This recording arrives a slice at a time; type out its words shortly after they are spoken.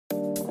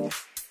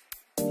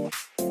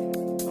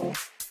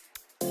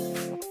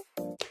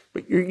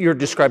But you're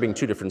describing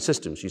two different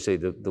systems. You say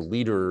that the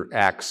leader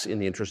acts in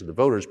the interest of the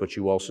voters, but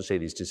you also say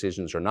these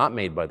decisions are not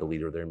made by the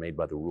leader, they're made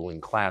by the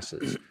ruling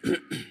classes.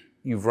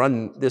 You've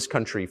run this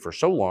country for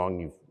so long,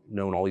 you've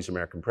known all these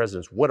American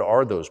presidents. What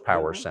are those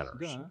power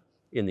centers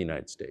in the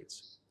United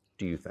States,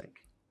 do you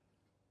think?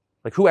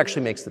 Like, who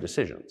actually makes the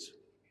decisions?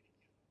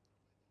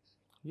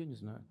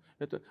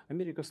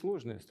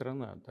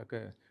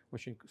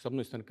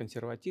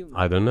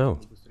 I don't know.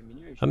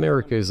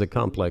 America is a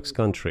complex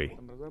country,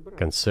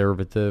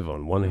 conservative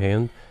on one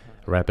hand,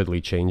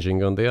 rapidly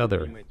changing on the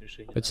other.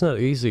 It's not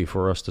easy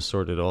for us to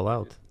sort it all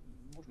out.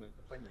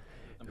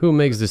 Who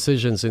makes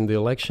decisions in the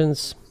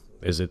elections?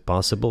 Is it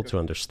possible to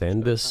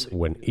understand this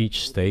when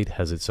each state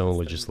has its own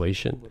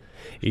legislation?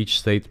 Each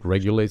state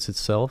regulates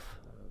itself?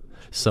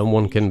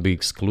 Someone can be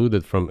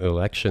excluded from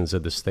elections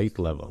at the state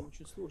level.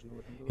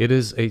 It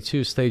is a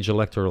two-stage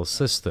electoral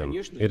system.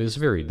 It is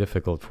very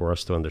difficult for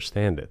us to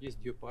understand it.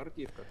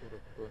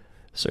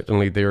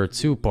 Certainly, there are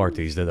two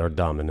parties that are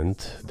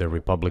dominant, the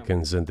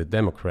Republicans and the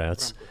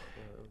Democrats,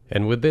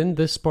 and within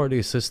this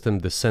party system,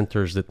 the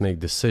centers that make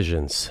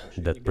decisions,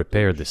 that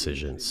prepare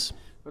decisions.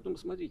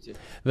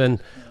 Then,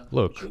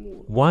 look,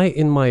 why,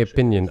 in my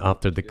opinion,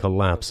 after the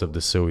collapse of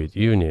the Soviet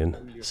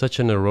Union, such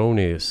an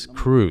erroneous,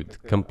 crude,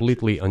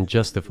 completely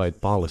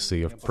unjustified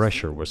policy of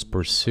pressure was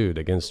pursued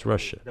against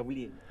Russia?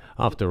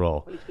 After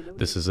all,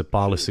 this is a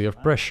policy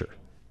of pressure.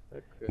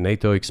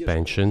 NATO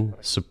expansion,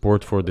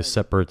 support for the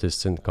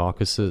separatists in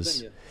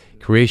Caucasus,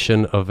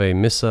 creation of a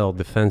missile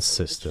defense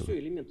system.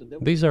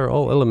 These are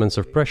all elements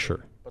of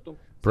pressure.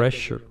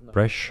 Pressure,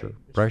 pressure,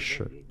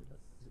 pressure.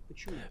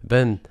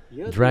 Then,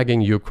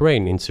 dragging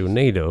Ukraine into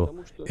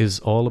NATO is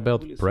all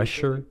about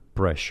pressure,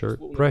 pressure,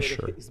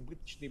 pressure.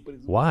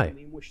 Why?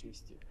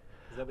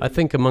 I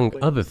think, among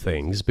other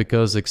things,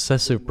 because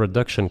excessive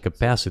production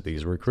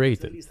capacities were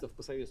created.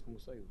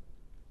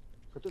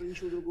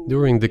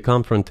 During the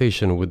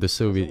confrontation with the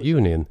Soviet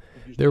Union,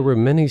 there were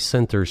many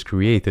centers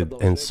created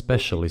and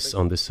specialists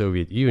on the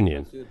Soviet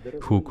Union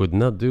who could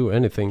not do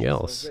anything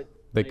else.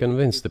 They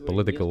convinced the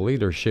political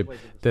leadership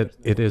that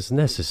it is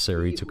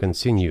necessary to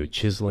continue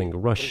chiseling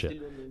Russia,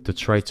 to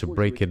try to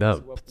break it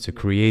up, to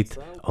create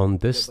on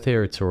this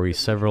territory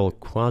several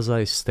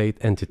quasi-state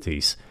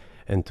entities,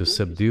 and to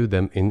subdue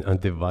them in a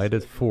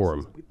divided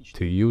form,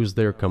 to use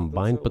their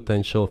combined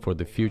potential for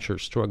the future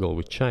struggle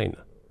with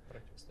China.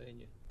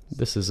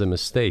 This is a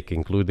mistake,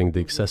 including the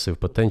excessive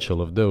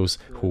potential of those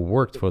who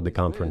worked for the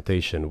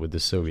confrontation with the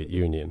Soviet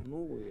Union.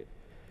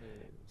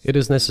 It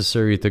is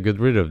necessary to get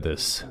rid of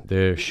this.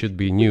 There should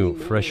be new,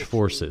 fresh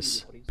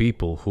forces,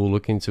 people who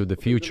look into the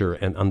future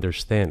and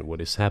understand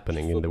what is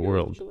happening in the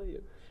world.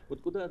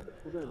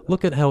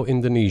 Look at how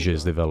Indonesia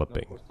is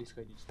developing.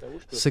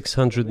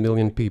 600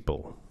 million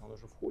people.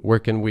 Where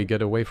can we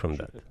get away from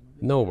that?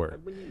 Nowhere.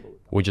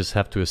 We just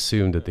have to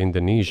assume that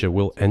Indonesia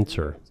will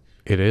enter.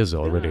 It is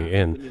already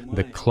in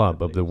the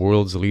club of the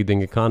world's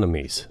leading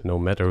economies, no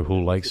matter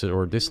who likes it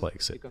or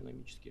dislikes it.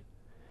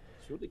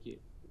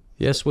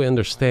 Yes, we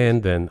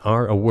understand and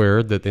are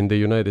aware that in the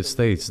United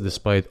States,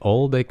 despite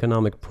all the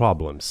economic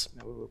problems,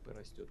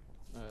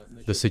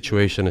 the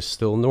situation is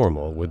still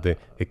normal, with the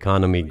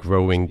economy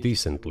growing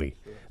decently.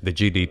 The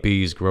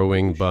GDP is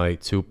growing by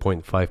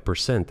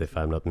 2.5%, if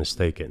I'm not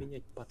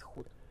mistaken.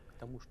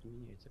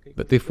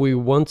 But if we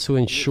want to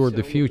ensure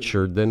the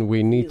future, then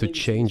we need to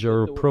change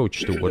our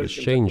approach to what is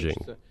changing.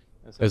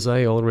 As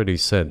I already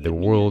said, the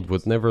world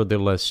would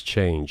nevertheless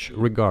change,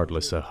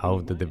 regardless of how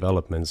the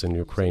developments in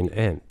Ukraine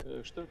end.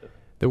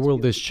 The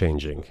world is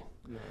changing.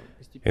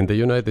 In the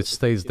United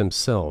States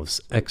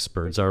themselves,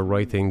 experts are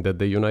writing that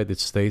the United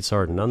States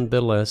are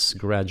nonetheless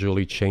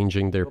gradually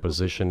changing their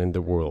position in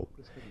the world.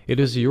 It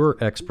is your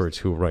experts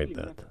who write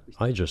that.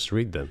 I just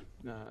read them.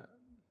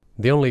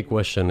 The only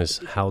question is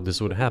how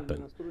this would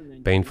happen.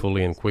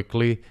 Painfully and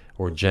quickly,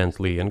 or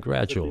gently and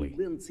gradually.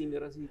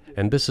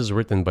 And this is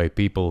written by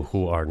people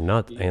who are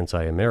not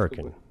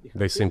anti-American.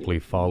 They simply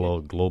follow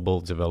global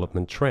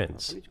development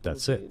trends.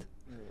 That's it.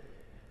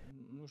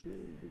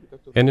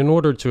 And in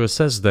order to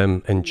assess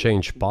them and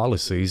change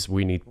policies,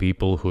 we need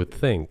people who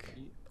think,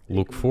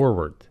 look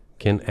forward,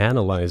 can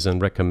analyze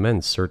and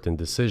recommend certain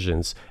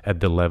decisions at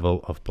the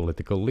level of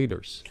political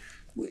leaders.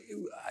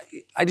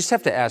 I just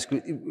have to ask,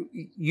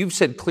 you've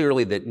said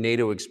clearly that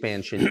NATO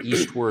expansion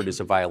eastward is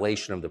a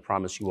violation of the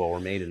promise you all were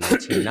made in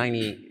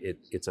 1990.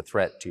 It's a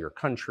threat to your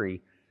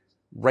country.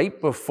 Right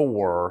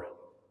before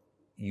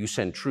you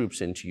sent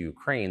troops into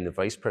Ukraine, the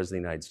Vice President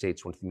of the United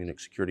States went to the Munich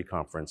Security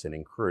Conference and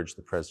encouraged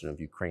the President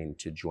of Ukraine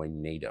to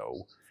join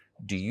NATO.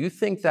 Do you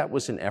think that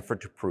was an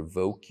effort to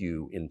provoke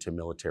you into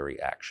military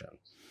action?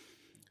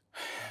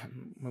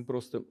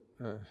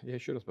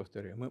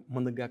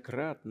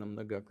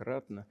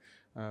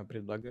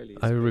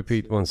 I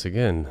repeat once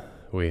again,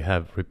 we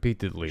have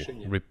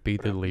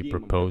repeatedly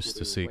proposed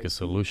to seek a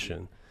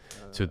solution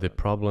to the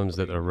problems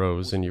that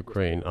arose in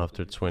Ukraine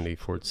after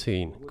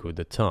 2014 coup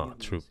d'etat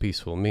through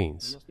peaceful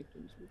means.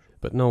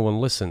 But no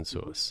one listened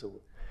to us.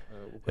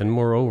 And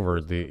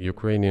moreover, the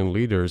Ukrainian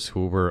leaders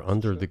who were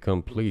under the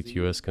complete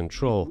US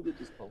control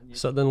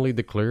suddenly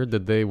declared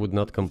that they would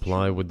not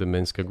comply with the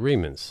Minsk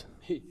agreements.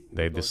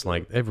 They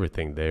disliked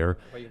everything there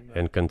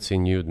and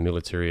continued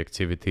military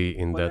activity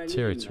in that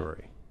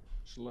territory.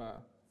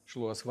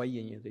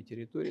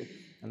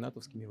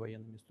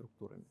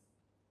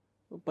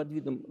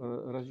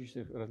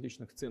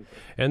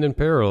 And in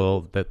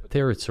parallel, that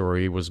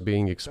territory was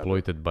being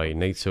exploited by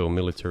NATO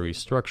military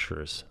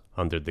structures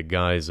under the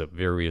guise of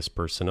various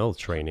personnel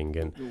training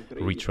and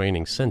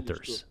retraining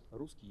centers.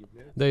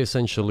 They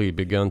essentially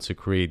began to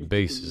create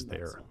bases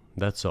there.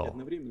 That's all.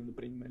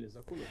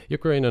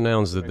 Ukraine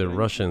announced that the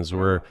Russians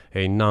were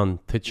a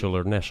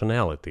non-titular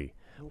nationality,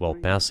 while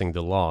passing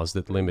the laws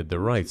that limit the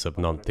rights of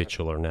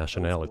non-titular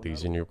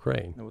nationalities in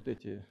Ukraine.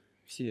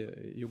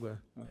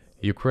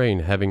 Ukraine,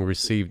 having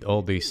received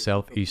all these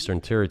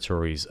southeastern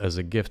territories as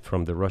a gift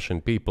from the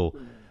Russian people,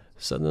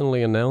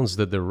 suddenly announced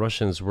that the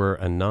Russians were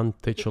a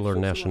non-titular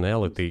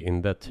nationality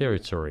in that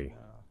territory.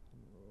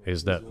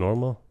 Is that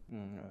normal?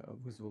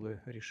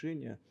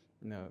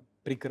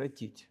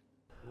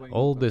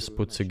 All this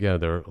put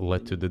together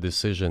led to the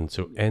decision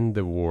to end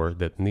the war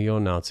that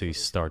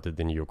neo-Nazis started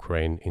in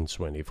Ukraine in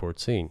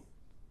 2014.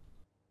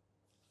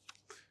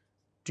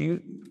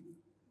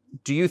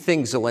 Do you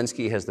think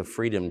Zelensky has the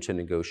freedom to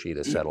negotiate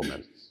a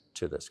settlement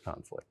to this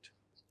conflict?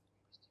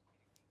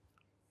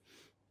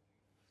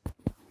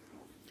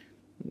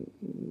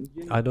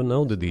 I don't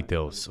know the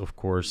details. Of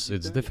course,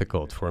 it's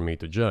difficult for me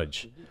to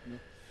judge.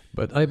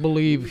 But I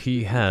believe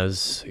he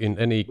has, in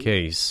any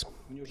case,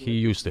 he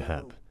used to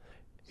have.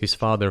 His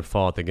father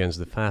fought against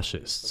the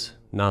fascists,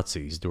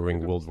 Nazis, during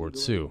World War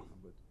II.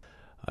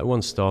 I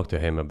once talked to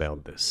him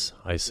about this.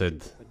 I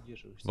said,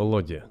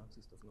 Volodya,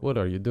 what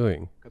are you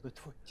doing?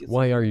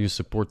 Why are you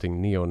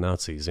supporting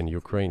neo-Nazis in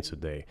Ukraine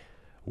today,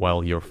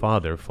 while your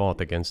father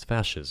fought against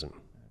fascism?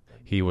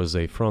 He was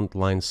a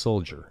front-line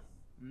soldier.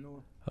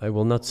 I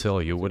will not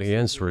tell you what he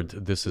answered.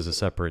 This is a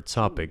separate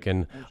topic,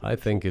 and I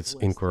think it's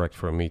incorrect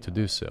for me to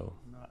do so.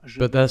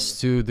 But as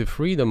to the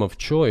freedom of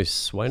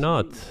choice, why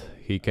not?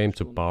 He came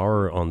to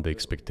power on the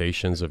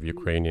expectations of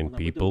Ukrainian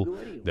people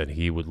that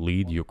he would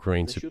lead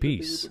Ukraine to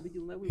peace.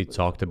 He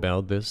talked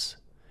about this.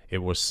 It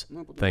was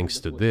thanks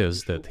to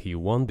this that he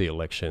won the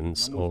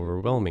elections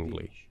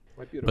overwhelmingly.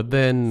 But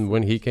then,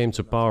 when he came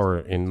to power,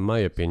 in my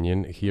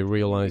opinion, he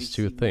realized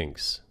two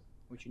things.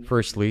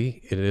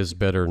 Firstly, it is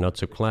better not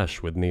to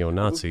clash with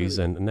neo-Nazis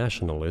and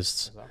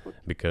nationalists,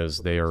 because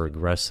they are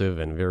aggressive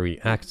and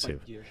very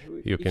active.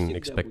 You can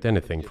expect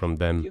anything from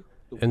them.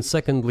 And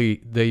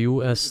secondly, the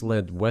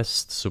US-led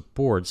West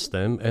supports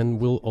them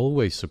and will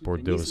always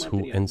support those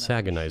who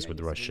antagonize with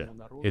Russia.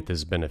 It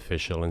is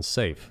beneficial and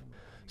safe.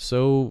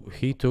 So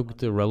he took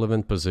the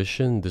relevant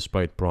position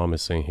despite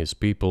promising his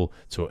people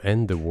to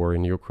end the war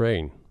in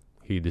Ukraine.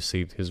 He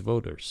deceived his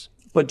voters.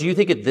 But do you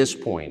think at this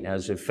point,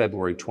 as of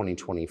February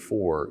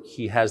 2024,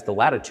 he has the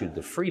latitude,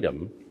 the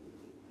freedom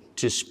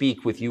to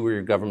speak with you or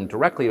your government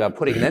directly about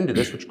putting an end to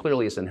this, which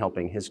clearly isn't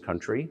helping his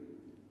country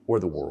or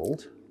the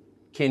world?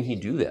 Can he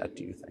do that,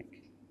 do you think?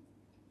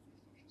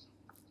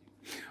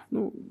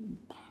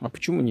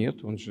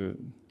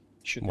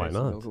 Why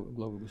not?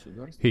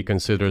 He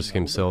considers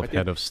himself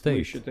head of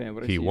state.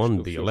 He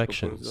won the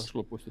elections.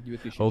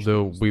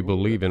 Although we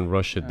believe in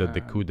Russia that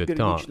the coup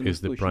d'etat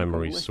is the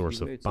primary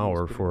source of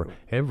power for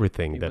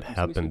everything that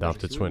happened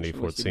after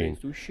 2014.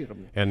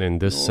 And in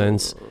this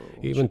sense,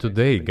 even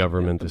today,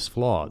 government is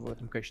flawed.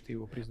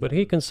 But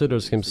he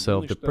considers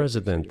himself the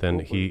president,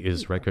 and he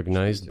is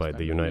recognized by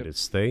the United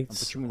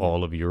States,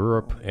 all of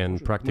Europe,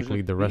 and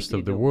practically the rest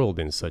of the world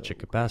in such a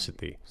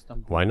capacity.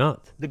 Why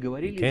not?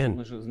 He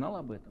can.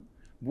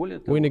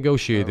 We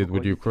negotiated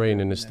with Ukraine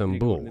in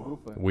Istanbul.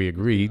 We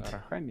agreed.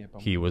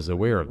 He was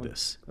aware of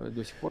this.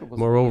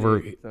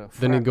 Moreover,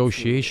 the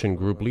negotiation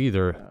group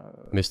leader,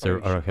 Mr.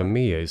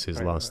 Arahamiya is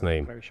his last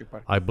name,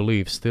 I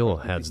believe still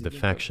heads the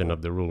faction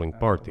of the ruling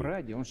party,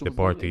 the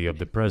party of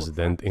the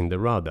president in the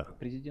Rada.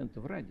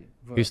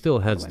 He still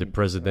heads the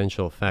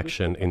presidential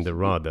faction in the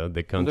Rada,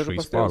 the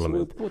country's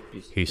parliament.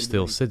 He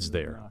still sits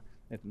there.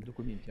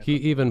 He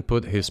even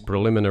put his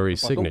preliminary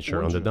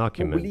signature on the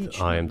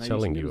document I am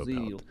telling you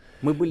about.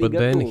 But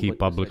then he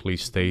publicly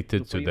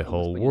stated to the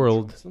whole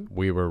world,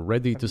 we were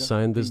ready to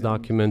sign this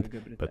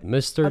document, but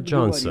Mr.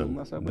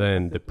 Johnson,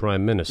 then the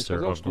Prime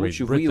Minister of Great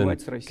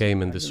Britain,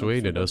 came and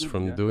dissuaded us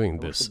from doing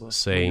this,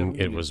 saying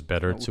it was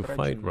better to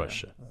fight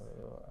Russia.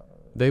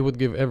 They would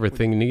give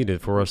everything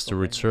needed for us to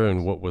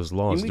return what was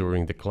lost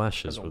during the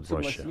clashes with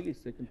Russia.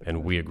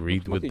 And we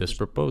agreed with this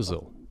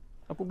proposal.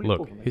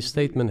 Look, his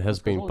statement has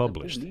been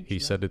published. He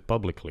said it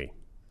publicly.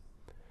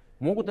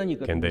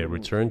 Can they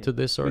return to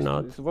this or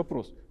not?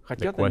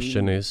 The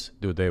question is,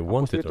 do they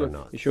want it or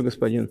not?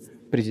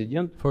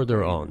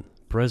 Further on,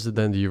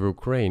 President of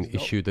Ukraine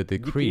issued a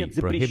decree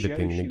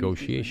prohibiting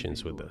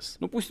negotiations with us.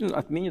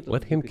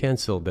 Let him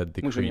cancel that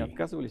decree,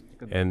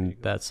 and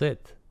that's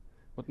it.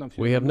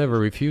 We have never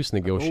refused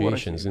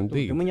negotiations,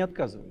 indeed.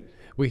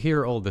 We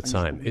hear all the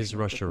time, is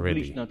Russia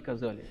ready?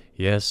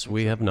 Yes,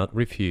 we have not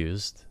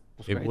refused.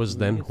 It was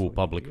them who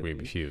publicly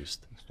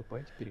refused.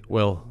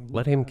 Well,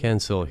 let him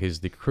cancel his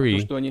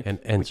decree and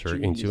enter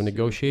into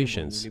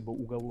negotiations.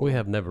 We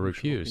have never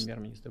refused.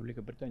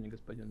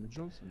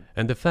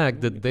 And the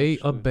fact that they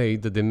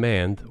obeyed the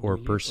demand or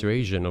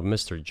persuasion of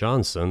Mr.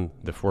 Johnson,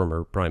 the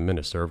former Prime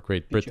Minister of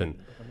Great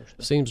Britain,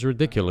 seems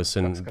ridiculous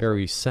and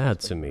very sad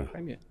to me.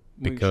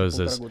 Because,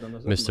 as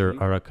Mr.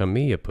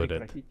 Arakamiya put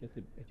it,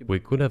 we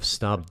could have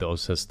stopped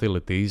those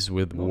hostilities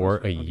with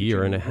war a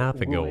year and a half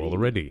ago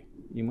already.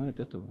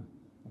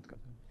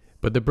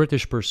 But the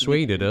British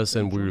persuaded us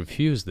and we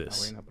refused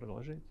this.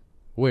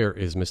 Where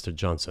is Mr.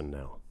 Johnson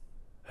now?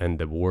 And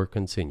the war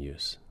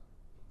continues.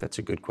 That's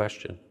a good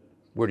question.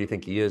 Where do you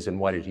think he is and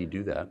why did he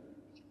do that?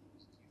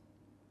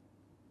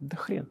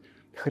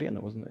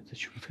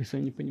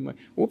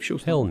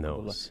 Hell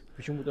knows.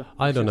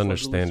 I don't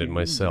understand it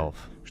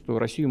myself.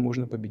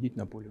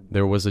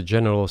 There was a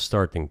general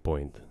starting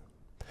point.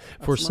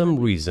 For some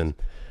reason,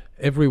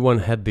 everyone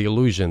had the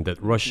illusion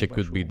that Russia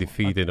could be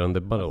defeated on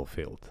the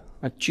battlefield.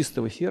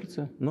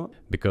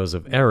 Because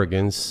of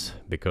arrogance,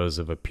 because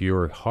of a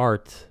pure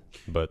heart,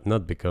 but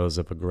not because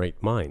of a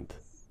great mind.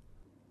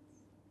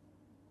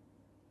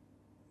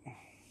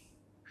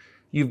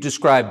 You've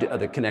described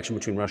the connection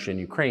between Russia and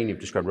Ukraine. You've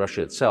described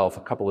Russia itself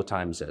a couple of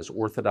times as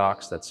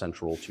Orthodox. That's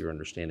central to your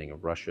understanding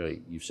of Russia.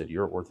 You've said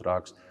you're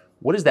Orthodox.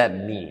 What does that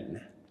mean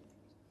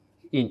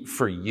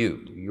for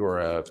you? You're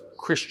a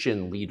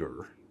Christian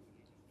leader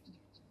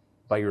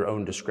by your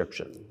own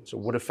description. So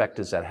what effect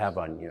does that have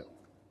on you?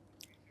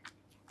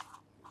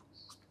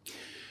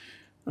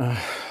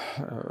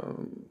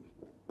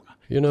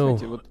 You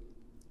know,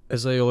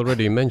 as I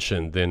already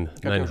mentioned, in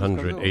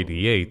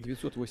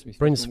 988,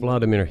 Prince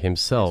Vladimir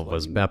himself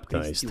was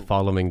baptized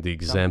following the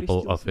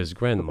example of his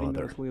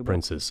grandmother,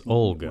 Princess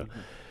Olga.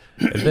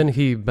 And then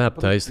he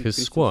baptized his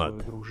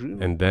squad,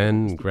 and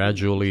then,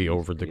 gradually,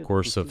 over the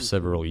course of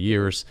several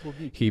years,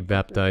 he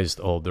baptized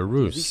all the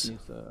Rus.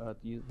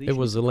 It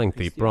was a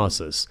lengthy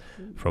process,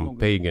 from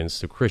pagans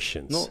to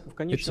Christians.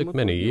 It took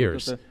many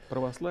years.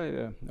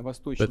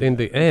 But in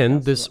the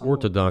end, this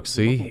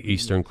orthodoxy,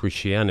 Eastern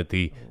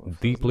Christianity,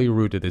 deeply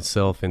rooted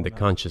itself in the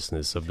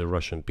consciousness of the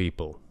Russian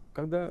people.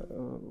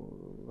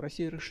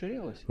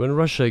 When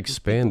Russia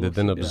expanded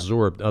and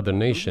absorbed other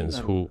nations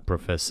who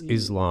profess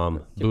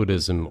Islam,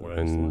 Buddhism,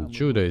 and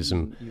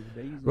Judaism,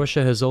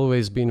 Russia has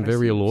always been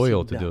very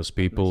loyal to those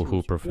people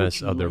who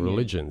profess other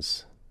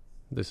religions.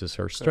 This is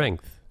her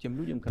strength.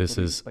 This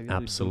is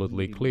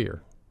absolutely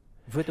clear.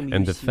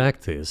 And the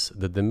fact is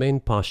that the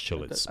main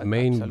postulates,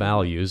 main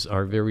values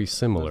are very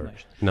similar,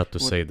 not to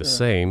say the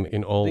same,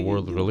 in all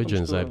world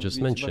religions I've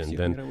just mentioned,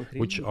 and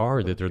which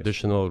are the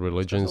traditional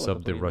religions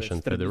of the Russian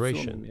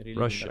Federation,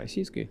 Russia.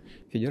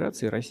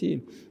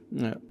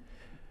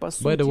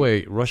 By the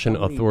way, Russian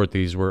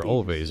authorities were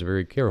always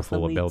very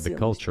careful about the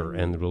culture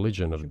and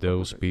religion of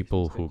those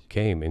people who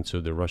came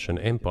into the Russian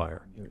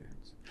Empire.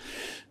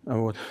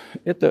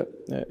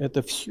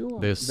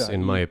 This,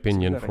 in my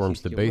opinion,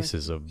 forms the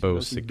basis of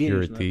both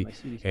security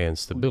and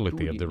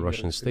stability of the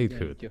Russian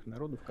statehood.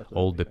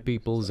 All the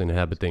peoples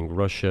inhabiting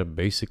Russia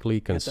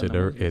basically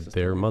consider it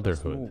their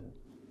motherhood.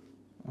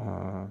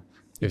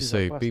 If,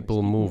 say,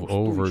 people move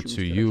over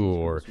to you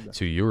or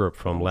to Europe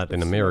from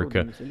Latin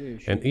America,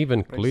 an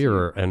even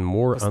clearer and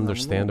more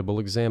understandable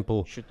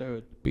example,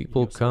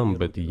 people come,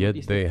 but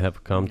yet they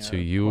have come to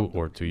you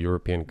or to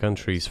European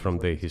countries from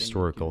their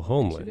historical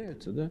homeland.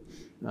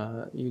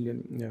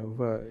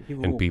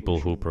 And people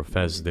who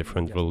profess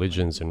different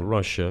religions in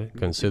Russia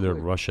consider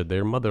Russia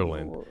their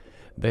motherland.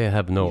 They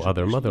have no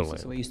other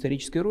motherland.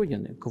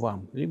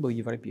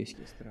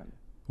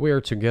 We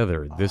are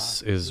together.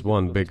 This is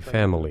one big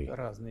family.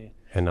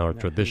 And our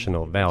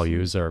traditional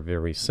values are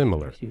very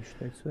similar.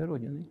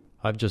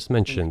 I've just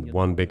mentioned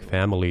one big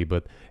family,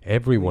 but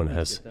everyone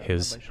has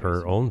his,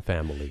 her own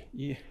family.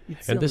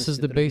 And this is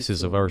the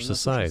basis of our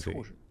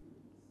society.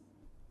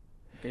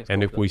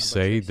 And if we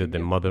say that the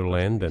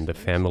motherland and the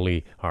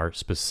family are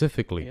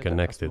specifically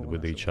connected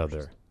with each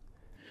other,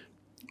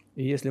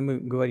 it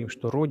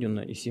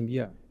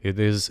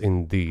is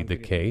indeed the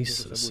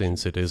case,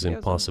 since it is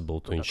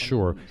impossible to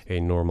ensure a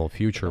normal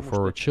future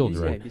for our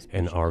children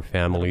and our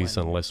families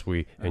unless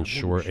we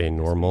ensure a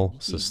normal,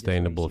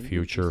 sustainable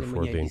future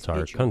for the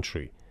entire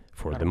country,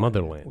 for the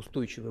motherland.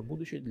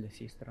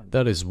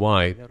 That is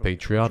why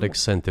patriotic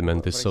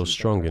sentiment is so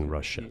strong in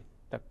Russia.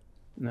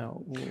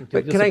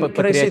 But can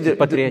I say that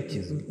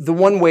the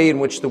one way in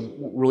which the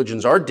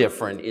religions are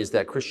different is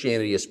that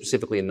Christianity is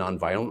specifically a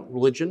nonviolent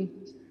religion.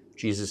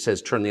 Jesus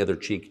says, turn the other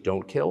cheek,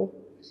 don't kill.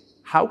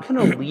 How can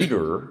a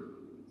leader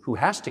who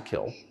has to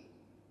kill,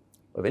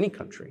 of any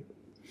country,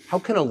 how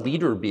can a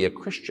leader be a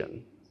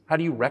Christian? How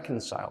do you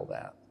reconcile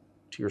that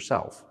to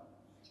yourself?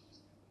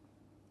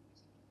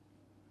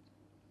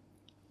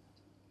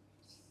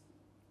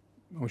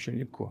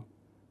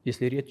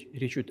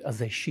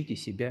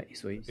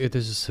 It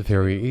is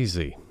very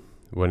easy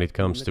when it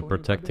comes to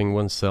protecting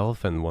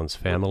oneself and one's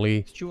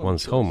family,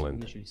 one's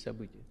homeland.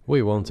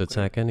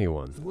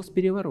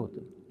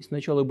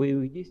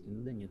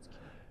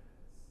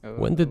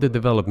 When did the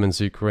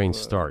developments in Ukraine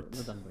start?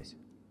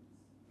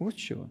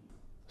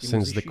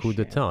 Since the coup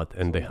d'etat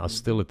and the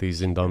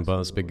hostilities in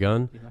Donbass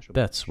began,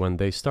 that's when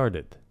they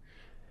started.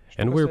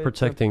 And we're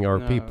protecting our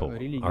people,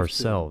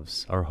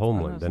 ourselves, our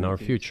homeland, and our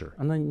future.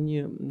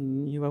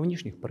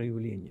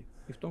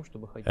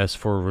 As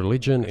for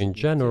religion in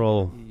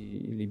general,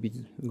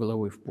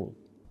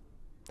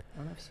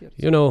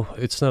 you know,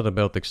 it's not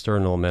about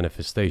external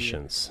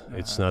manifestations.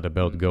 It's not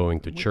about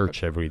going to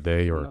church every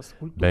day or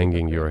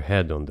banging your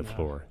head on the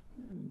floor.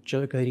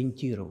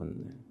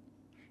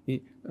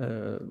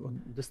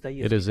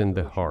 It is in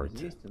the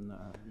heart.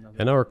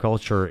 And our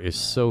culture is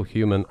so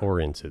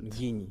human-oriented.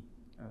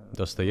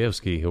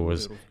 Dostoevsky, who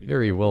was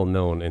very well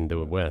known in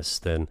the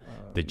West and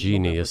the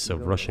genius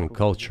of Russian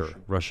culture,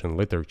 Russian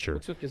literature,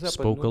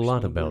 spoke a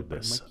lot about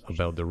this,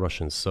 about the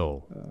Russian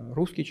soul.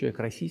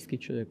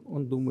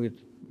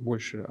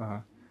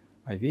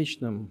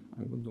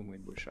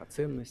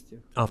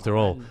 After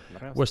all,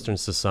 Western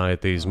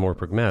society is more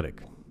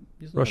pragmatic.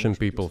 Russian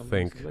people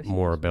think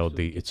more about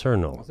the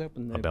eternal,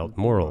 about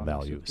moral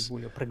values.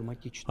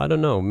 I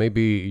don't know,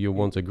 maybe you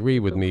won't agree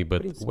with me,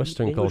 but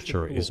Western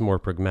culture is more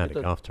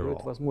pragmatic after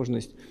all.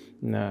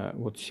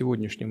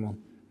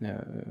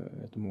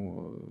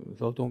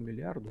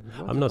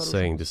 I'm not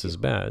saying this is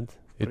bad.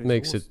 It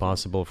makes it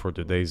possible for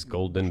today's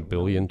golden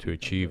billion to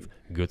achieve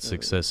good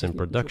success in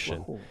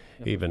production,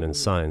 even in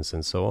science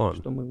and so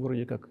on.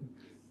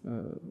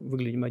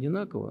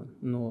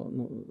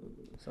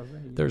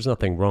 There's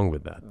nothing wrong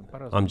with that.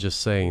 I'm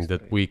just saying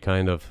that we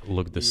kind of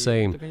look the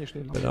same,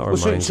 but our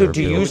minds so are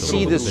do you built a see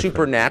little the different.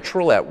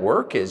 supernatural at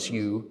work as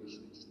you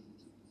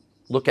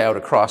look out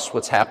across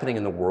what's happening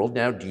in the world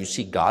now? Do you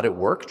see God at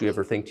work? Do you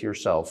ever think to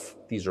yourself,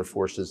 these are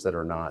forces that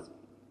are not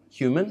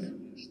human?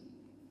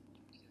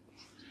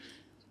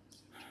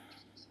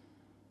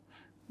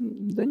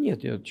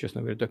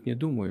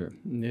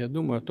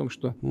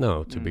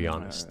 No, to be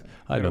honest,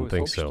 I don't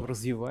think so.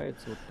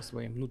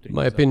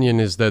 My opinion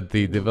is that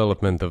the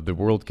development of the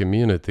world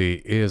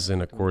community is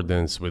in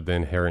accordance with the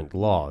inherent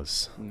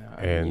laws,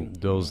 and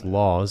those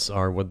laws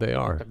are what they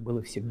are.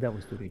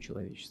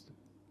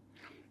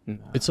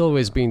 It's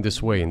always been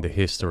this way in the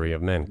history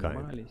of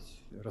mankind.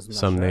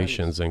 Some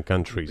nations and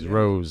countries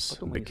rose,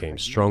 became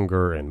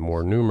stronger and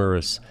more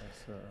numerous,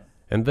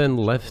 and then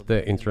left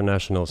the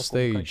international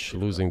stage,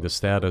 losing the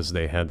status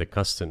they had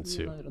accustomed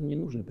to.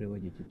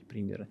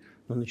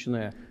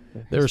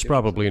 There's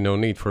probably no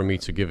need for me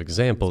to give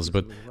examples,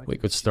 but we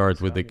could start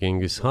with the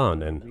Genghis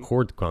Khan and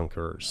horde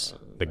conquerors,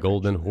 the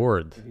Golden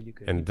Horde,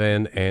 and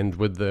then end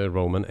with the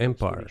Roman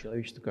Empire.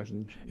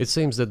 It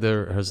seems that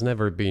there has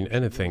never been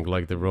anything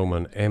like the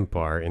Roman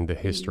Empire in the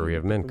history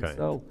of mankind.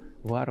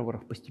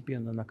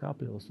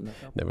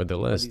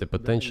 Nevertheless, the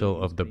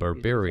potential of the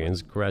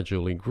barbarians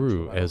gradually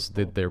grew, as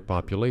did their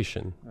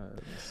population.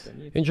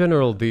 In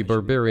general, the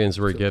barbarians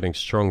were getting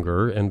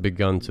stronger and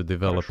began to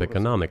develop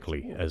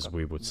economically, as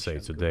we would say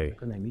today.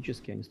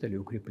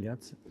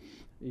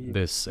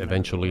 This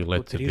eventually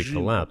led to the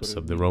collapse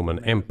of the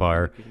Roman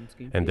Empire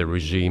and the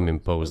regime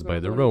imposed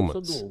by the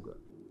Romans.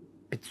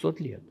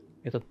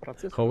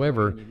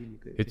 However,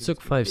 it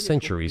took 5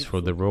 centuries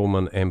for the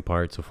Roman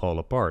Empire to fall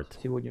apart.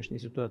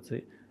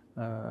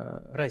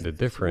 The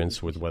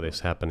difference with what is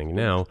happening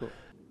now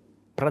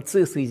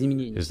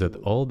is that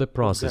all the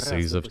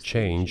processes of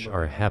change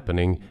are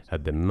happening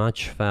at a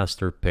much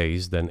faster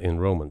pace than in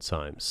Roman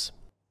times.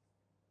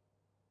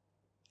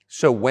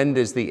 So when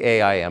does the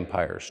AI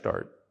empire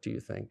start, do you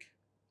think?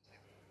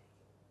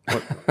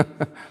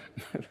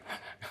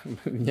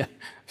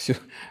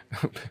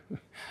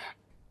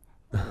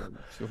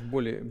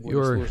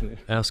 You're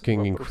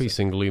asking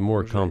increasingly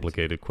more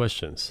complicated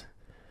questions.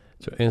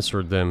 To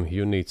answer them,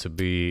 you need to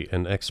be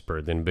an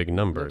expert in big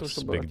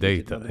numbers, big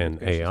data,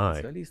 and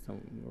AI.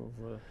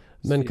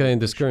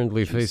 Mankind is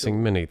currently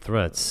facing many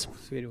threats.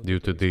 Due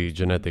to the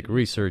genetic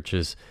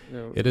researches,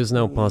 it is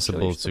now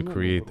possible to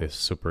create a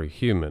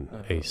superhuman,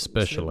 a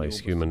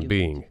specialized human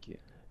being,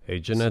 a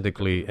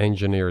genetically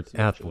engineered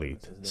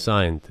athlete,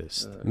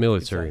 scientist,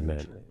 military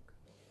man.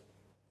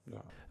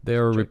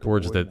 There are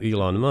reports that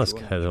Elon Musk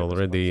had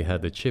already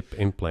had a chip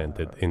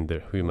implanted in the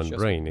human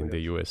brain in the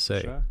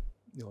USA.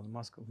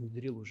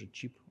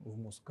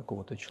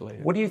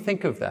 What do you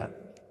think of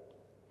that?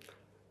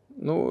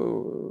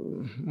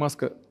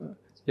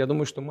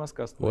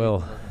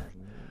 Well,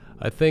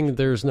 I think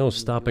there's no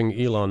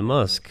stopping Elon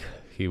Musk.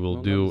 He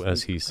will do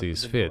as he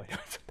sees fit.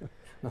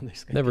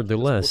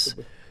 Nevertheless,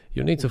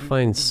 you need to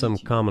find some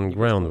common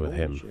ground with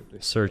him,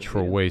 search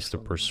for ways to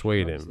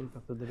persuade him.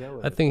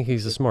 I think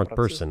he's a smart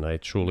person, I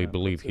truly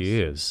believe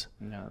he is.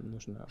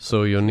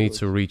 So you need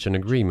to reach an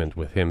agreement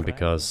with him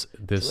because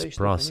this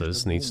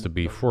process needs to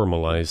be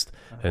formalized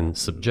and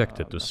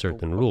subjected to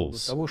certain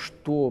rules.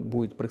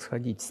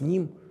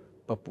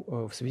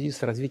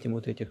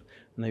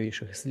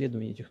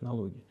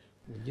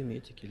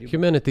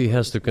 Humanity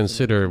has to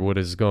consider what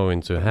is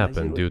going to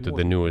happen due to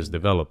the newest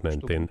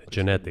development in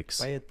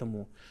genetics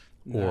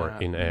or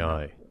in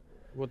AI.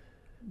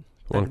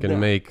 One can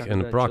make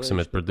an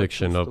approximate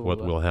prediction of what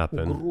will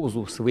happen.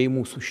 Угрозу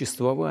своему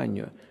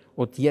существованию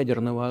от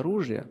ядерного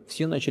оружия,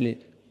 все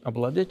начали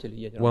обладатели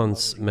ядерного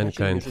Once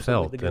mankind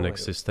felt an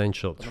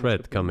existential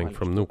threat coming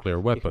from nuclear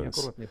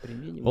weapons,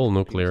 all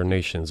nuclear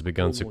nations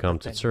began to come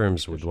to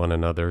terms with one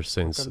another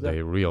since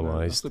they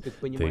realized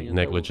the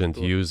negligent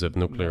use of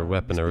nuclear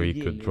weaponry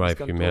could drive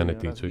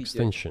humanity to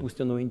extinction.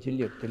 искусственного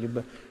интеллекта,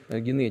 либо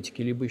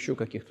генетики, либо еще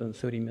каких-то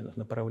современных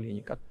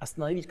направлений,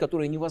 остановить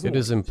которые It невозможно.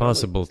 is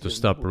impossible to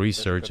stop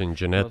research in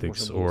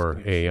genetics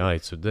or AI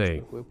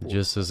today,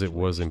 just as it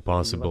was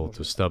impossible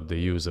to stop the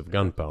use of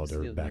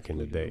gunpowder back in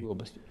the day.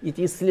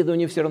 Эти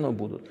исследования все равно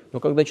будут. Но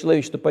когда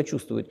человечество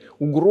почувствует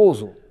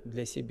угрозу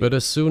для себя, But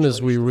as soon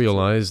as we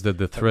realize that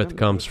the threat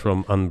comes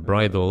from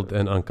unbridled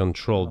and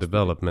uncontrolled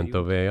development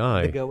of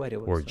AI,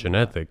 or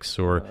genetics,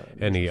 or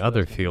any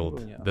other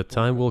field, the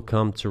time will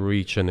come to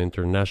reach an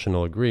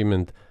international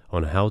agreement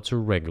on how to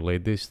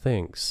regulate these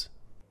things.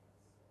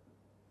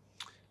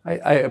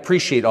 I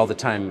appreciate all the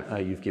time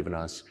you've given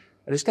us.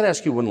 I just got to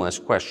ask you one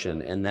last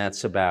question, and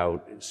that's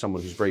about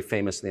someone who's very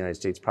famous in the United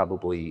States,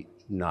 probably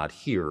not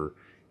here,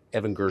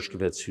 Evan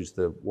Gershkovich, who's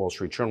the Wall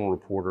Street Journal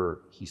reporter.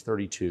 He's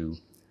 32,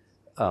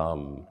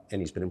 and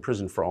he's been in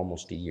prison for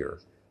almost a year.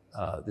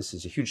 This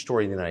is a huge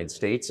story in the United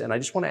States, and I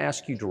just want to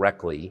ask you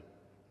directly,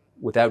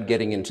 without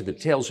getting into the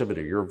details of it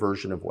or your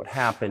version of what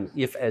happened,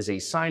 if as a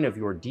sign of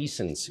your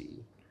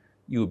decency,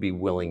 you would be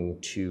willing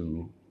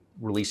to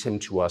release him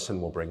to us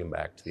and we'll bring him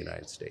back to the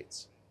United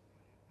States.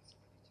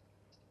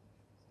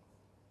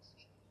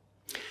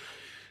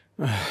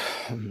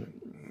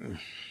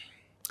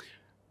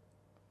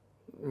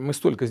 мы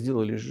столько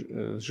сделали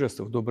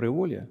жестов доброй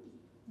воли,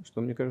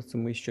 что, мне кажется,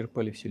 мы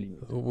исчерпали все линии.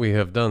 We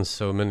have done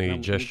so many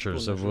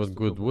gestures of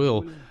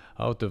goodwill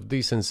out of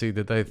decency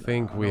that I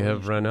think we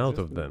have run out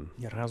of them.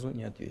 Ни разу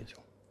не ответил.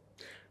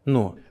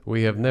 Но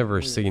We have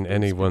never seen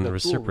anyone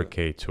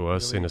reciprocate to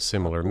us in a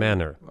similar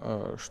manner.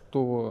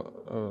 что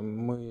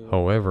мы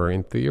However,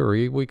 in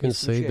theory, we can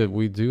say that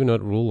we do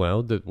not rule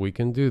out that we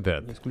can do не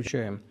that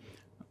исключаем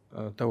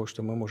того,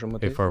 что мы можем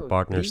это if our сделать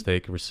partners при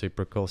take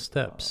reciprocal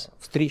steps.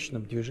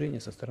 встречном движении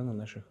со стороны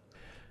наших.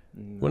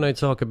 When I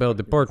talk about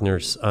the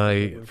partners,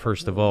 I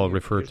first of all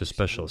refer to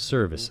special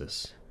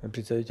services.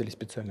 Представителей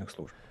специальных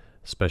служб.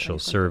 Special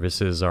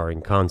services are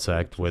in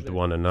contact with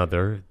one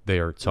another. They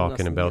are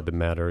talking about the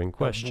matter in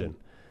question.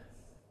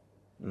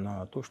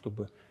 На то,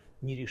 чтобы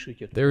не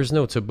решить это. There is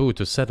no taboo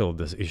to settle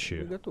this Мы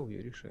issue. готовы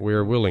ее решать. We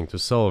are willing to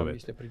solve Там it.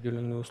 есть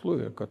определенные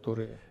условия,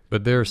 которые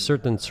But there are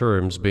certain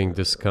terms being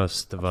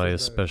discussed via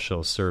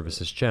special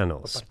services по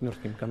channels.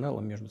 партнерским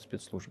каналам между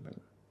спецслужбами.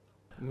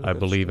 I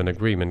believe an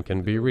agreement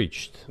can be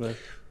reached. Да.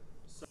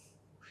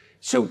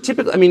 So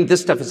typically, I mean, this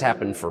stuff has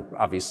happened for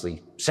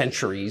obviously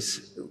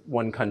centuries.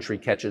 One country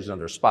catches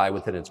another spy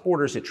within its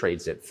borders, it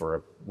trades it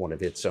for one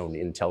of its own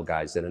intel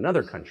guys in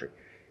another country.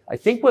 I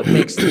think what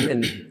makes,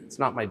 and it's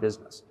not my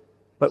business,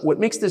 but what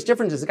makes this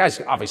different is the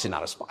guy's obviously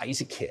not a spy,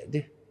 he's a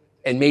kid.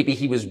 And maybe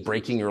he was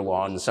breaking your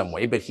law in some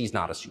way, but he's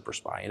not a super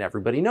spy, and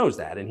everybody knows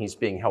that. And he's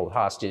being held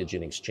hostage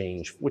in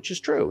exchange, which is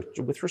true.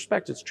 With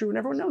respect, it's true, and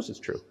everyone knows it's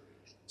true.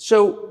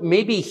 So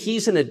maybe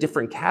he's in a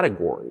different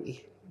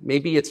category.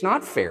 Maybe it's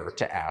not fair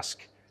to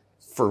ask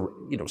for,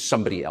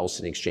 somebody else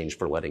in exchange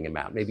for letting him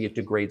out. Maybe it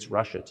degrades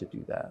Russia to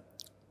do that.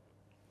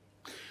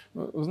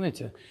 Вы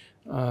знаете,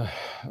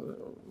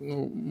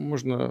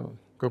 можно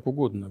как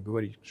угодно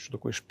говорить, что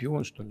такое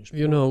шпион, что не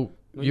шпион.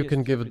 You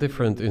can give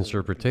different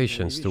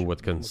interpretations to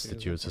what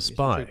constitutes a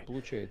spy,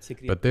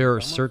 but there are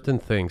certain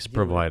things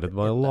provided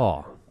by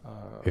law.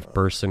 If a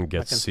person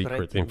gets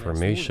secret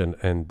information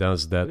and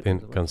does that in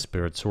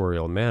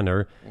conspiratorial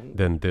manner,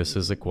 then this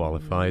is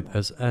qualified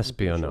as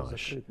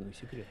espionage.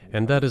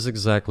 And that is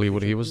exactly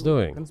what he was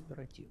doing.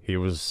 He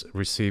was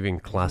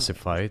receiving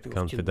classified,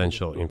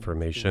 confidential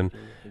information,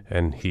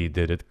 and he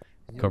did it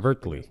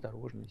covertly.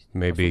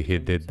 Maybe he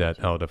did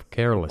that out of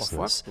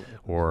carelessness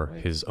or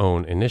his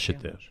own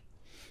initiative.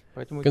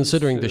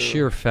 Considering the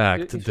sheer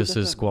fact, this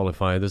is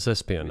qualified as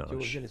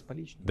espionage.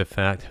 The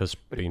fact has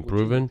been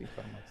proven,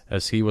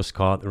 as he was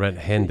caught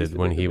red-handed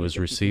when he was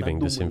receiving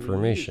this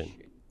information.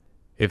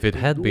 If it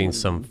had been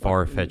some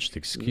far-fetched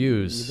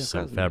excuse,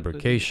 some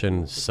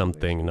fabrication,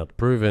 something not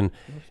proven,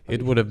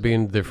 it would have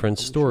been a different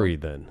story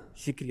then.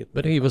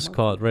 But he was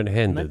caught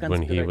red-handed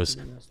when he was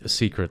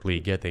secretly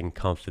getting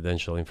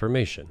confidential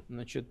information.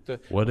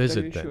 What is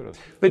it then?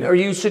 But are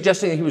you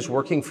suggesting that he was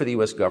working for the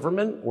US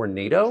government or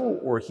NATO,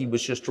 or he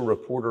was just a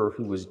reporter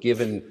who was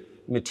given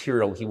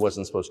material he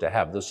wasn't supposed to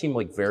have? Those seem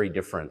like very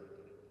different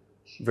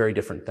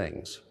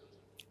things.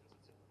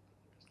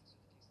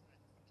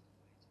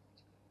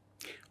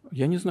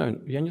 Я не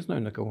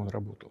знаю, на кого он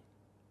работал.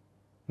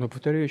 Но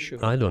повторяю еще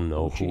раз. I don't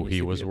know who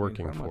he was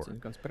working for,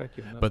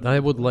 but I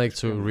would like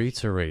to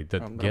reiterate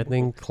that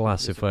getting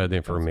classified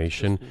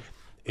information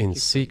in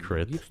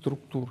secret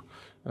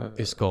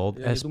is called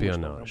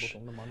espionage,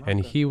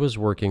 and he was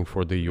working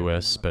for the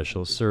US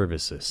Special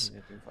Services,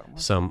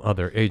 some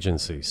other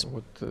agencies.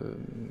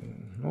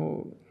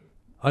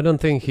 I don't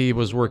think he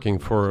was working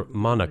for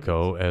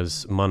Monaco,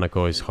 as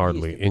Monaco is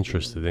hardly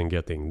interested in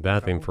getting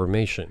that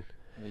information.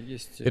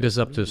 It is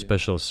up to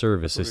special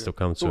services to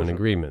come to an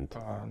agreement.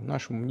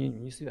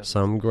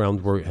 Some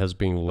groundwork has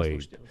been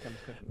laid.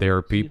 There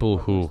are people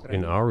who,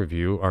 in our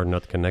view, are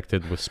not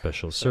connected with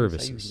special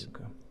services.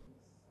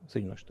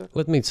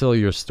 Let me tell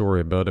you a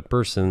story about a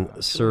person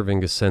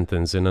serving a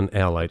sentence in an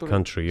allied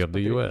country of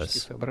the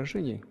US.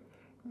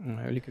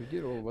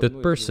 That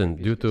person,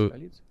 due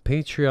to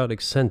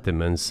patriotic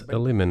sentiments,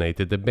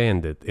 eliminated a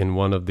bandit in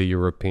one of the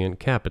European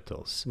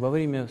capitals.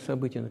 During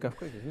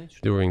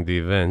the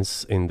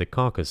events in the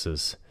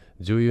Caucasus,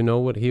 do you know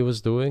what he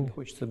was doing?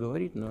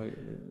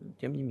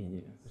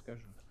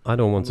 I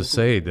don't want to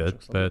say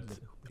that, but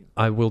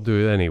I will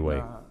do it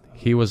anyway.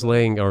 He was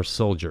laying our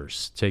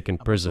soldiers, taken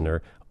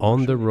prisoner,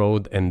 on the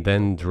road and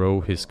then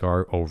drove his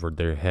car over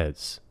their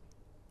heads.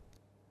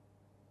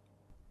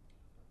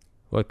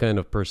 What kind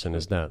of person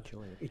is that?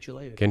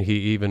 Can he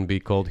even be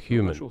called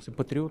human?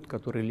 But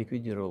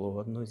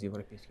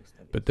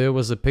there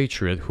was a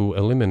patriot who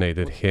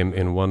eliminated him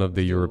in one of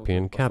the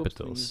European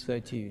capitals.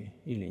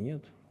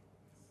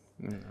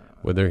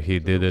 Whether he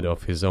did it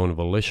of his own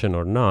volition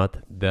or not,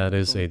 that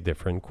is a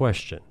different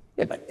question.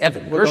 Yeah, but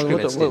Evan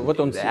Gershkovich didn't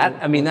do that.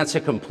 I mean, that's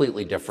a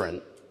completely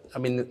different... I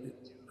mean,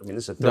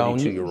 this is a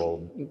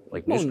 32-year-old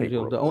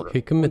newspaper reporter.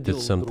 He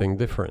committed something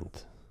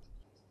different.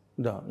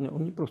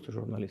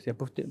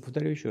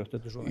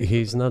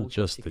 He's not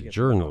just a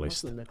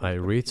journalist. I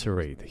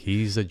reiterate,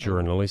 he's a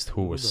journalist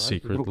who was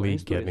secretly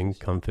getting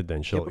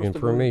confidential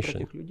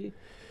information.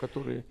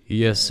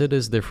 Yes, it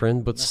is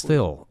different, but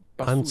still,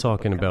 I'm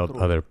talking about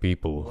other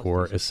people who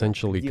are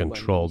essentially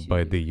controlled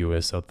by the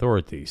US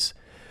authorities,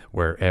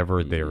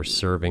 wherever they are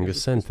serving a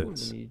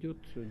sentence.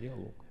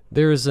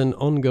 There is an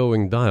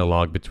ongoing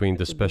dialogue between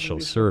the special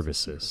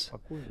services.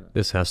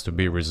 This has to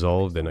be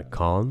resolved in a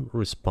calm,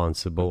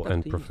 responsible,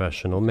 and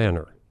professional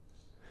manner.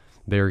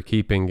 They are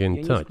keeping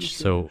in touch,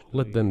 so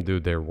let them do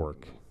their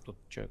work.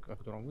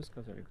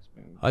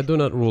 I do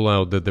not rule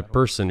out that the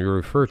person you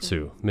refer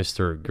to,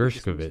 Mr.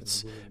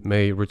 Gershkovich,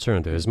 may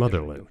return to his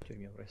motherland.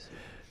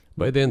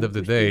 By the end of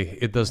the day,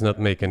 it does not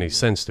make any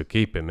sense to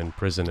keep him in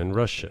prison in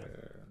Russia.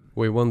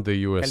 We want the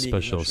US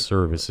Special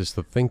Services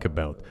to think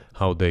about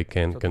how they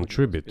can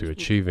contribute to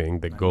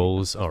achieving the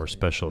goals our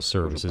special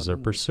services are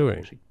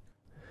pursuing.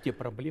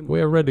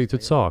 We are ready to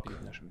talk.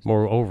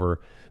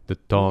 Moreover, the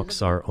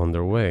talks are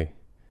underway.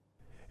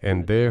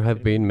 And there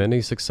have been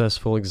many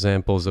successful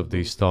examples of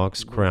these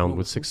talks crowned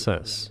with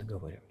success.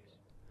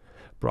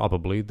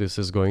 Probably this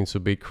is going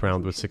to be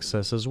crowned with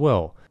success as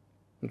well.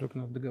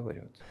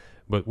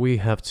 But we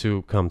have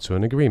to come to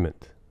an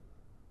agreement.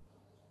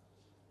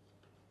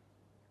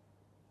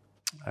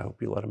 I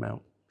hope you let him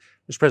out.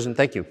 Mr. President,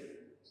 thank you.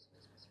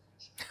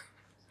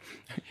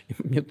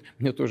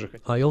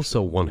 I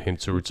also want him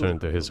to return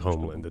to his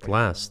homeland at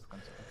last.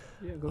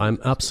 I'm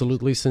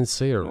absolutely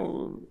sincere.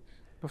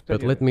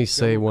 But let me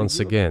say once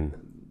again,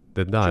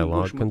 the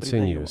dialogue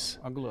continues.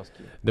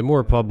 The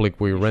more public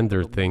we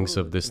render things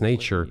of this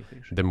nature,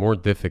 the more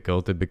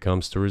difficult it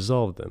becomes to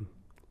resolve them.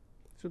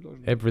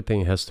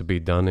 Everything has to be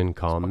done in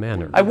calm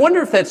manner. I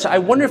wonder if that's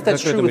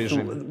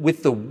true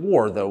with the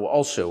war, though,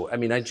 also. I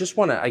mean, I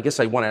guess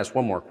I want to ask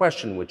one more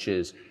question, which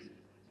is,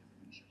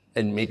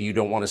 and maybe you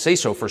don't want to say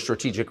so for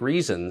strategic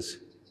reasons,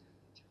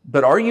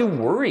 but are you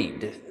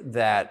worried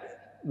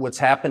that what's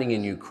happening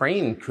in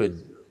Ukraine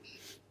could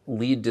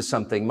lead to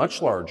something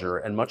much larger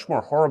and much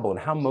more horrible? And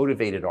how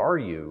motivated are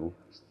you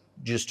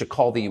just to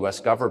call the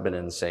US government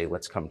and say,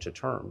 let's come to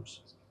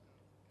terms?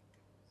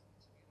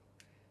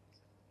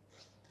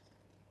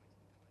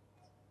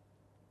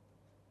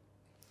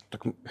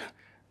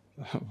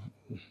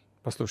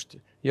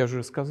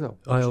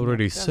 I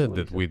already said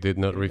that we did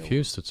not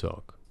refuse to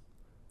talk.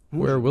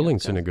 We are willing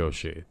to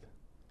negotiate.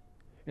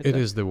 It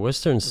is the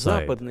Western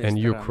side, and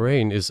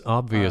Ukraine is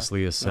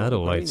obviously a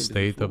satellite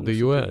state of the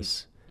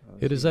US.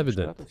 It is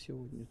evident.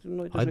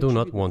 I do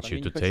not want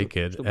you to take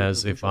it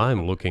as if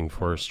I'm looking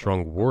for a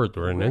strong word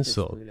or an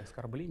insult,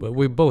 but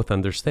we both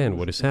understand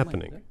what is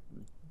happening.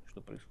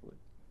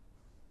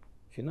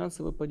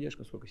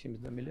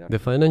 The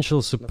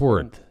financial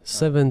support,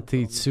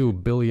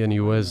 $72 billion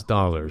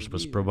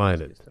was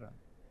provided.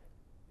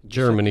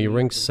 Germany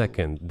ranks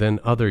second, then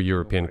other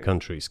European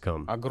countries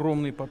come.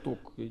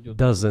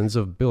 Dozens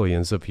of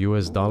billions of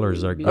US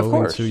dollars are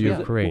going to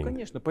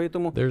Ukraine.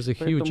 There's a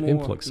huge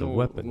influx of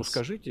weapons.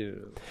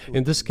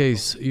 In this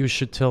case, you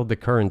should tell the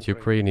current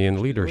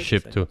Ukrainian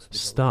leadership to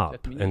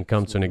stop and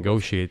come to a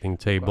negotiating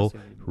table,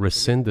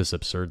 rescind this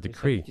absurd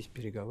decree.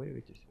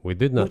 We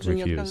did not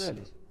refuse.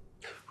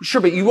 Sure,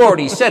 but you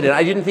already said it.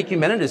 I didn't think you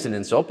meant it as an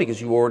insult because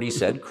you already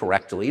said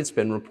correctly, it's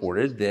been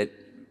reported that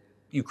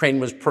Ukraine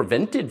was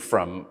prevented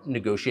from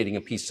negotiating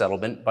a peace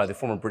settlement by the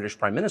former British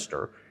Prime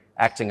Minister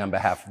acting on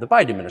behalf of the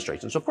Biden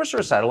administration. So of course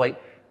they're a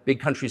satellite. Big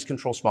countries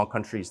control small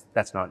countries.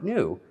 That's not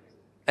new.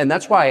 And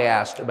that's why I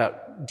asked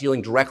about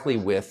dealing directly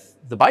with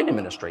the Biden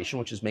administration,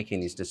 which is making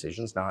these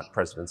decisions, not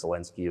President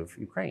Zelensky of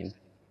Ukraine.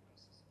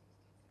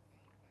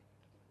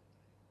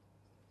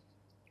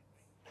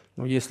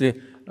 Но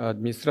если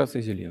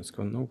администрация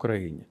Зеленского на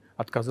Украине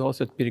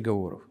отказалась от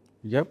переговоров,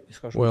 я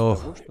исхожу из Well,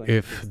 того, что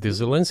if the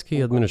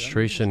Zelensky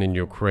administration in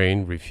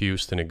Ukraine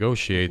refused to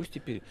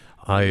negotiate,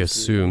 I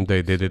assume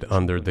they did it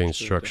under the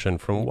instruction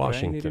from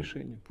Washington.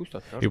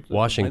 If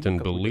Washington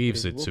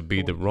believes it to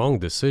be the wrong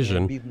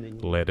decision,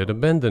 let it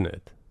abandon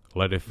it.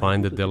 Let it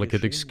find a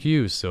delicate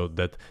excuse so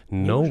that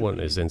no one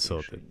is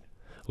insulted.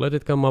 Let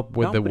it come up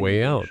with a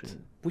way out.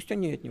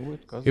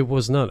 It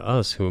was not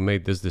us who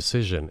made this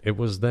decision, it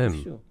was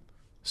them.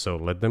 So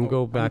let them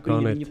go back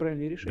on it.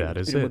 That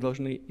is it.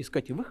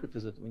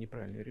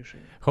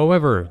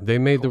 However, they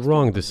made the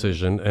wrong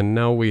decision, and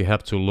now we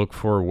have to look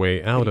for a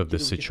way out of the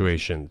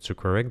situation to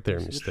correct their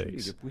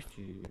mistakes.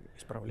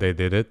 They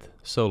did it,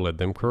 so let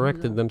them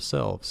correct it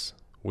themselves.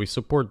 We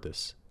support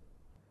this.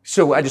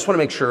 So I just want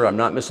to make sure I'm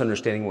not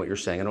misunderstanding what you're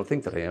saying. I don't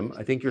think that I am.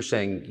 I think you're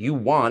saying you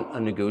want a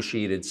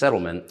negotiated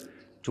settlement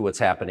to what's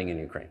happening in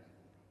Ukraine.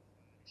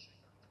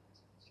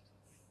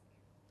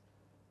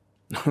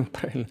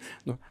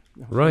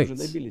 Right.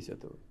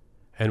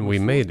 And we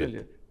made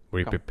it.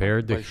 We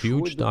prepared a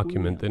huge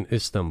document in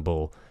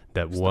Istanbul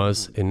that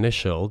was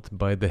initialed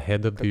by the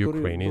head of the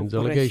Ukrainian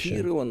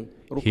delegation.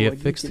 He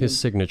affixed his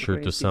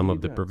signature to some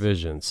of the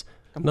provisions,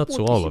 not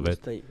to all of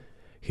it.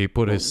 He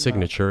put his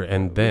signature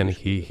and then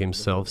he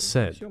himself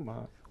said,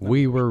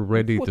 we were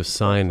ready to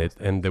sign it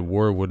and the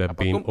war would have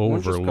been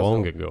over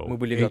long ago,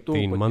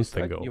 18 months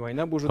ago.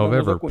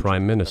 However,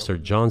 Prime Minister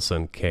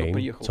Johnson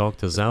came,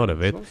 talked us out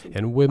of it,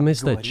 and we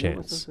missed that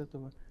chance.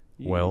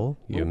 Well,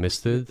 you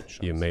missed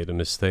it, you made a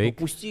mistake,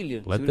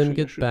 let them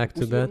get back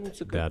to that,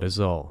 that is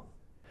all.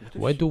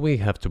 Why do we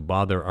have to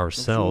bother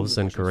ourselves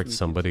and correct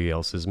somebody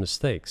else's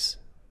mistakes?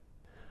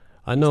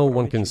 I know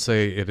one can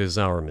say it is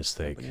our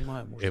mistake.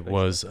 It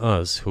was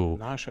us who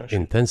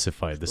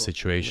intensified the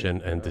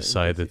situation and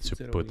decided to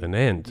put an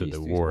end to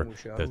the war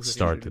that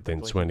started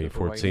in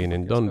 2014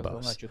 in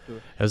Donbass,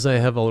 as I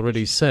have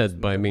already said,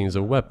 by means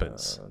of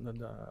weapons.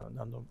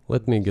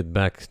 Let me get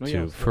back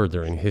to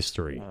further in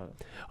history.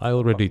 I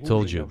already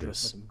told you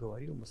this.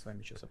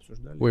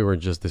 We were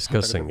just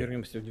discussing it.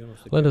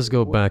 Let us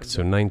go back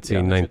to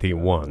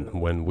 1991,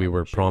 when we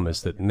were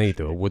promised that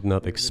NATO would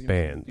not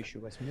expand,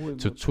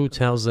 to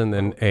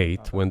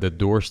 2008, when the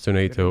doors to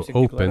NATO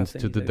opened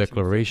to the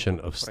declaration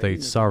of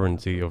state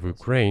sovereignty of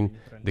Ukraine,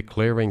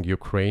 declaring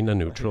Ukraine a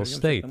neutral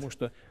state.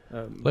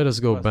 Let us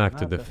go back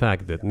to the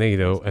fact that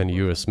NATO and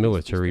US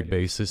military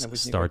bases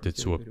started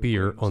to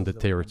appear on the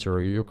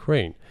territory of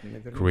Ukraine,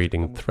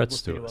 creating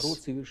threats to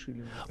us.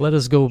 Let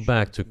us go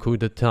back to coup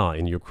d'etat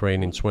in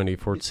Ukraine in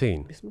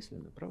 2014.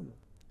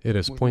 It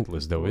is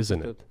pointless though,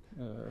 isn't it?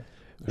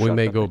 We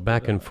may go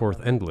back and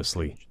forth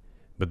endlessly,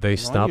 but they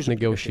stopped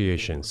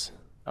negotiations.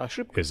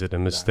 Is it a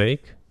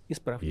mistake?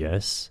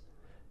 Yes.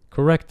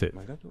 Correct it.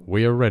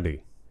 We are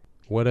ready.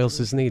 What else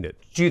is needed?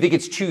 Do you think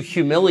it's too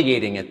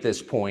humiliating at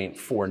this point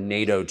for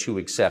NATO to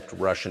accept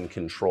Russian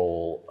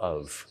control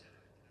of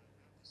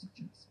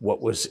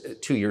what was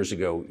 2 years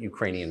ago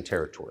Ukrainian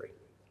territory?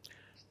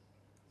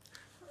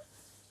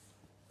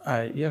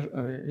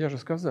 Я же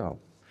сказал.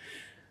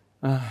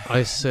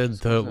 I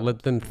said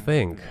let them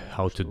think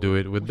how to do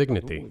it with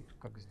dignity.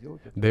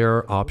 There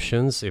are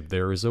options if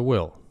there is a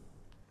will.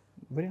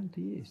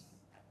 Варианты есть.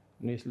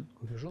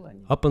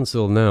 Up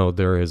until now,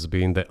 there has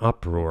been the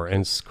uproar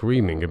and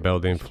screaming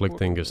about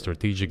inflicting a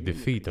strategic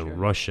defeat on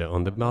Russia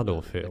on the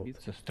battlefield.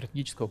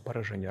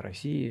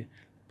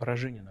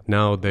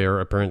 Now they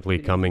are apparently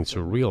coming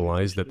to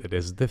realize that it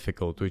is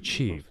difficult to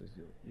achieve,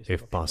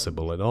 if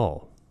possible at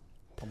all.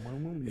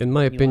 In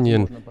my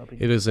opinion,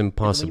 it is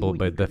impossible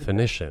by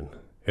definition.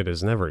 It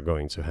is never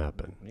going to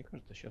happen.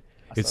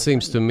 It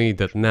seems to me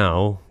that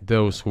now,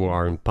 those who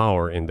are in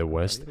power in the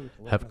West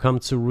have come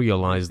to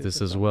realize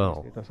this as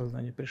well.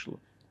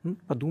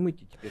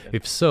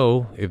 If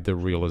so, if the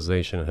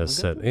realization has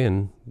set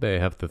in, they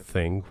have to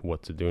think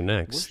what to do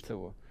next.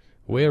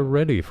 We are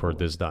ready for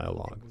this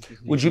dialogue.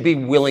 Would you be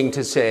willing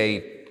to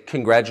say,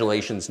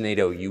 congratulations,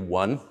 NATO, you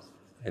won,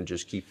 and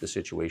just keep the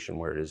situation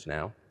where it is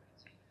now?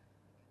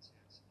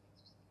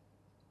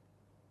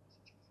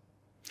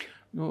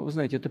 Ну, вы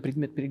знаете, это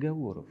предмет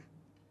переговоров.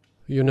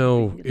 You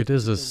know, it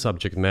is a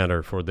subject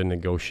matter for the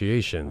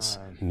negotiations.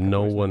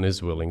 No one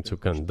is willing to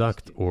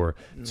conduct, or,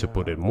 to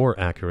put it more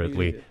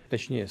accurately,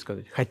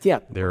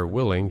 they are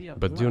willing,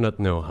 but do not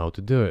know how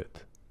to do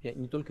it.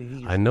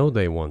 I know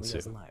they want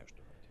to.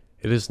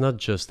 It is not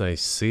just I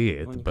see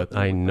it, but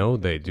I know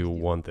they do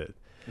want it.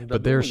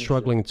 But they are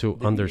struggling to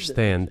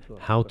understand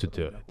how to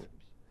do it.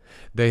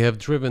 They have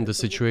driven the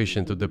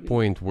situation to the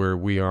point where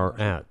we are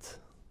at.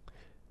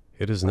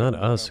 It is not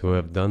us who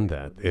have done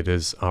that, it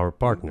is our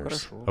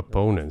partners,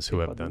 opponents who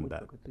have done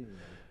that.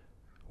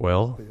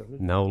 Well,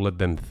 now let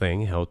them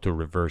think how to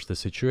reverse the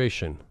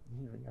situation.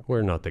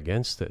 We're not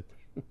against it.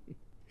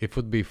 It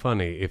would be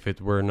funny if it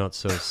were not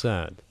so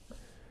sad.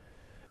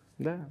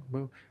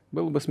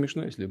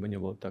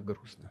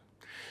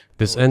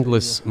 This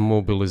endless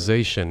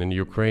mobilization in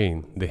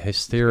Ukraine, the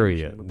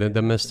hysteria, the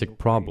domestic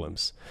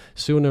problems,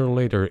 sooner or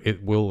later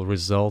it will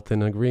result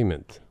in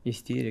agreement.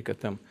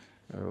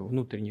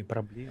 внутренние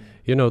проблемы.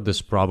 You know,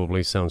 this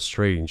probably sounds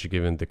strange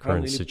given the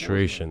current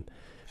situation,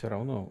 Все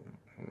равно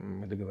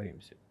мы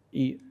договоримся.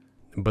 И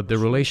but the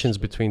relations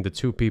between the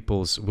two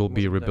peoples will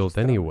be может, даже rebuilt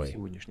странно в anyway.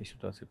 сегодняшней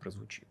ситуации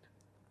прозвучит.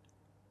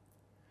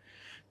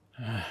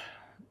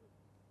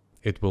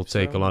 It will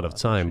take a lot of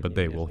time, but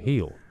they will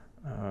heal.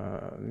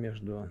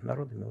 Между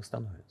народами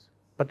восстановится.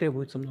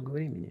 Потребуется много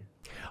времени.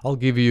 I'll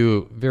give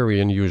you very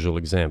unusual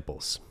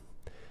examples.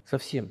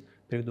 Совсем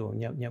приведу вам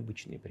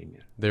необычный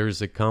пример. There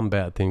is a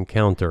combat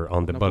encounter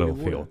on the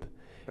battlefield.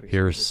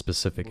 Here's a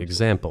specific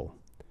example.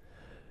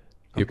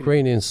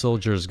 Ukrainian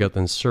soldiers got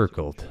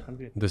encircled.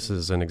 This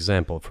is an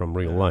example from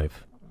real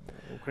life.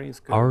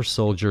 Our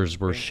soldiers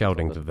were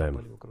shouting to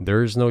them,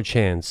 "There is no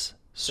chance.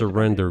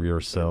 Surrender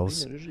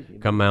yourselves.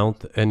 Come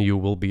out and you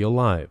will be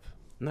alive."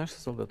 Наши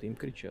солдаты им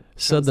кричат.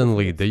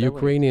 Suddenly, the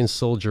Ukrainian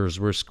soldiers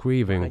were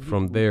screaming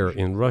from there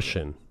in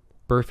Russian,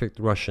 perfect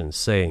Russian,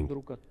 saying,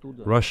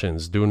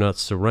 "Russians, do not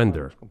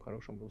surrender."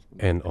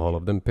 And all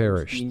of them И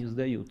perished. не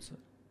сдаются.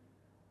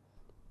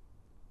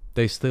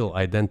 They still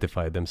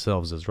identified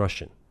themselves as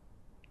Russian.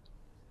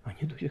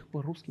 Они до сих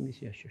пор русскими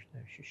себя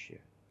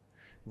ощущают.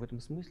 В этом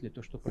смысле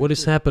то, что What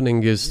is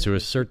happening is, to a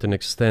certain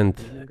extent,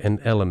 an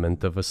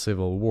element of a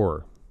civil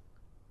war.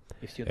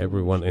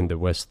 Everyone in the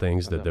West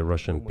thinks that the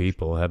Russian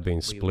people have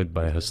been split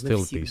by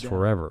hostilities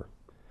forever.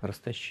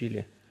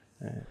 растащили.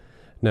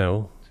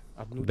 No,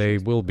 they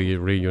will be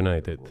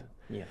reunited.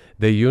 Нет,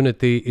 The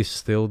unity is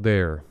still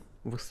there.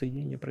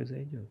 воссоединение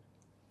произойдет.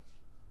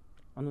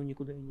 Оно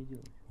никуда и не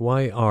делось.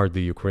 Why are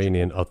the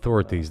Ukrainian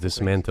authorities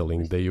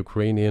dismantling the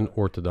Ukrainian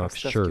Orthodox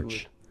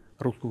Church?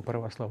 Русскую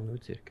православную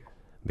церковь.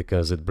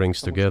 Because it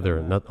brings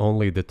together not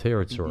only the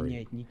territory,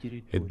 Объединяет не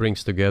территорию. it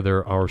brings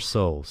together our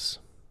souls.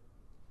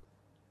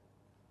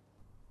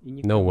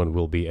 И No никому one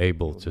will be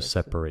able to удастся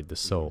separate the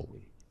soul.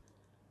 разделить.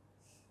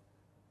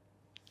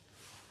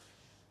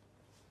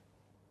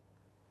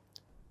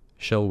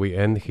 Shall we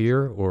end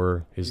here,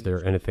 or is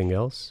there anything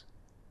else?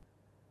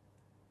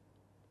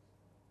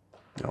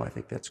 No, I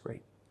think that's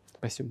great.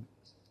 Спасибо.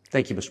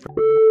 Thank you, Mr.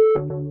 President.